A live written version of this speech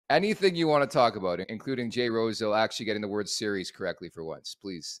Anything you want to talk about, including Jay Rosehill actually getting the word series correctly for once.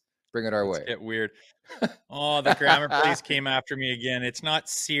 Please bring it our Let's way. get weird. Oh, the grammar police came after me again. It's not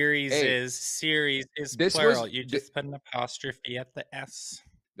series Hey, is, series is this was plural. You just put an apostrophe at the S.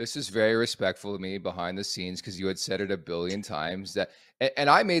 this is very respectful of me behind the scenes because you had said it a billion times that, and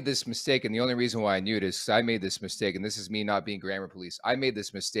I made this mistake, and the only reason why I knew it is because I made this mistake, and this is me not being grammar police. I made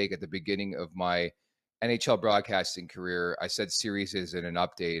this mistake at the beginning of my NHL broadcasting career. I said series is in an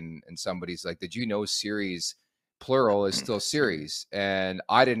update, and somebody's like, "Did you know series plural is still Series. series?" And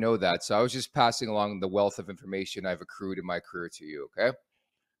I didn't know that, so I was just passing along the wealth of information I've accrued in my career to you. Okay.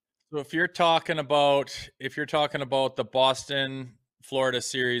 So if you're talking about the Boston Florida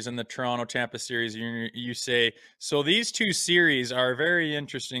series and the Toronto Tampa series, you say, so these two series are very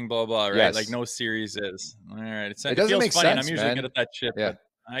interesting, blah blah, right? Like Yes, no series is. All right. it It doesn't feels make funny, and I'm sense, usually good man. at that shit, Yeah, but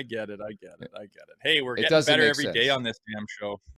I get it. I get it. I get it. Hey, we're it getting doesn't better make every day sense. on this damn show.